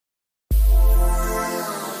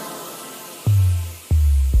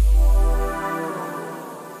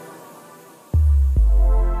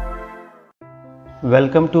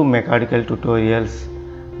Welcome to Mechanical Tutorials.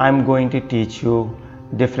 I'm going to teach you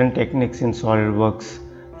different techniques in SolidWorks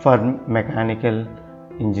for mechanical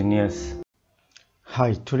engineers.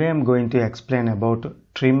 Hi, today I'm going to explain about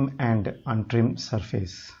trim and untrim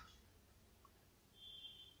surface.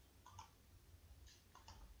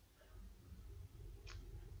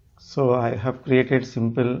 So I have created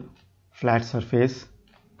simple flat surface.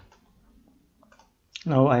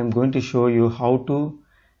 Now I am going to show you how to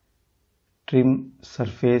trim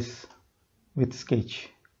surface with sketch.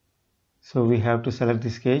 So we have to select the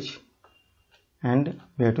sketch and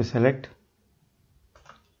we have to select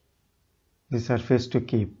the surface to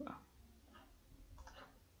keep.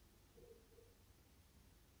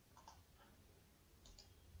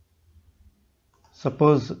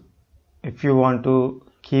 Suppose if you want to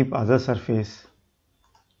keep other surface,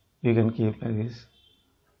 you can keep like this,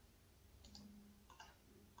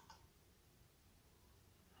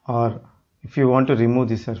 or if you want to remove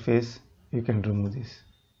the surface, you can remove this.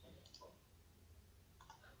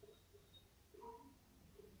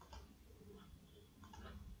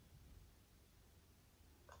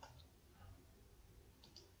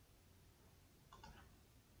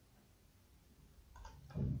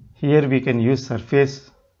 Here we can use surface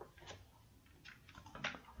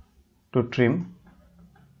to trim.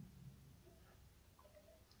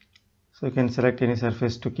 So you can select any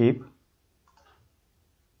surface to keep.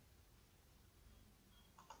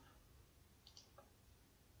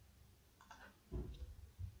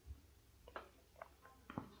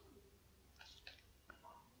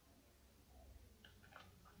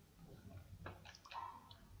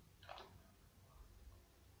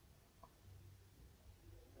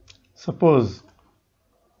 Suppose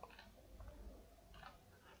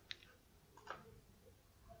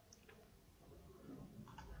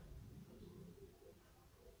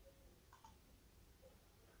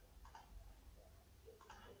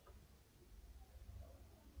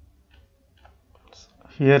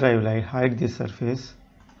here I will hide this surface.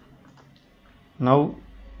 Now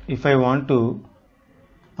if I want to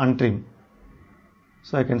untrim,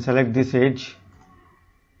 so I can select this edge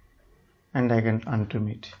and I can untrim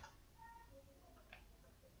it.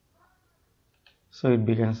 So it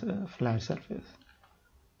becomes a flat surface.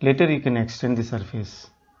 Later you can extend the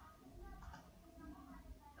surface.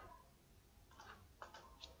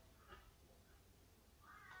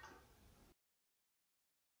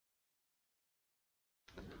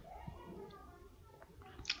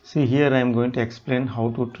 See, here I am going to explain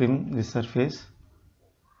how to trim the surface.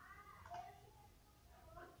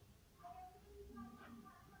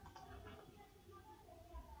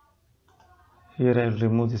 Here I will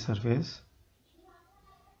remove the surface.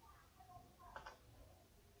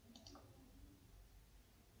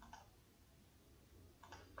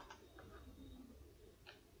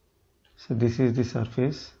 So this is the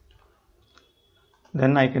surface.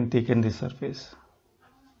 Then I can thicken the surface.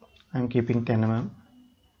 I am keeping 10 mm.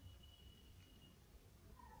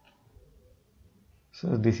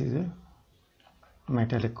 So this is a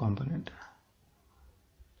metallic component.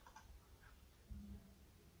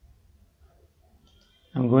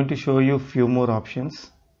 I am going to show you few more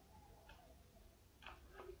options.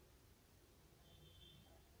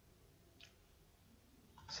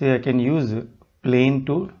 See, I can use plane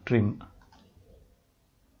to trim.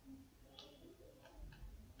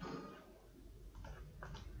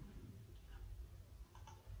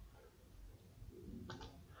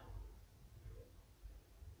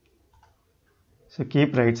 So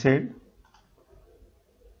keep right side,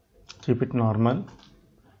 keep it normal.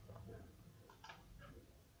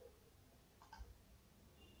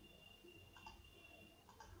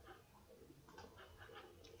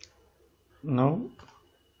 Now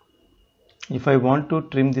if I want to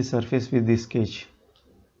trim the surface with this sketch,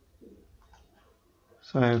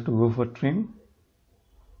 so I have to go for trim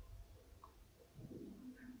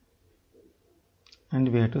and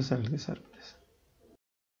we have to select the surface.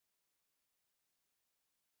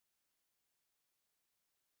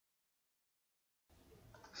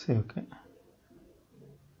 Say OK.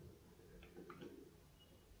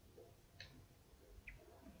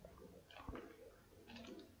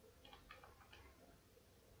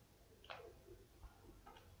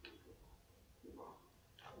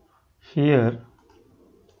 Here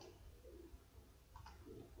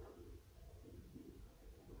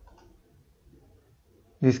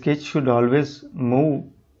the sketch should always move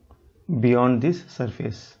beyond this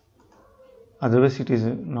surface, otherwise it is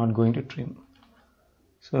not going to trim.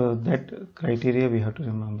 So that criteria we have to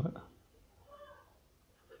remember.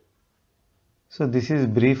 So this is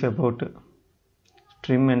brief about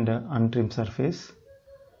trim and untrim surface.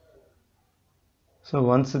 So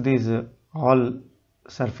once these all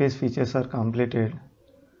surface features are completed,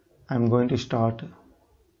 I'm going to start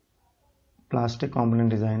plastic component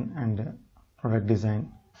design and product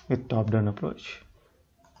design with top-down approach.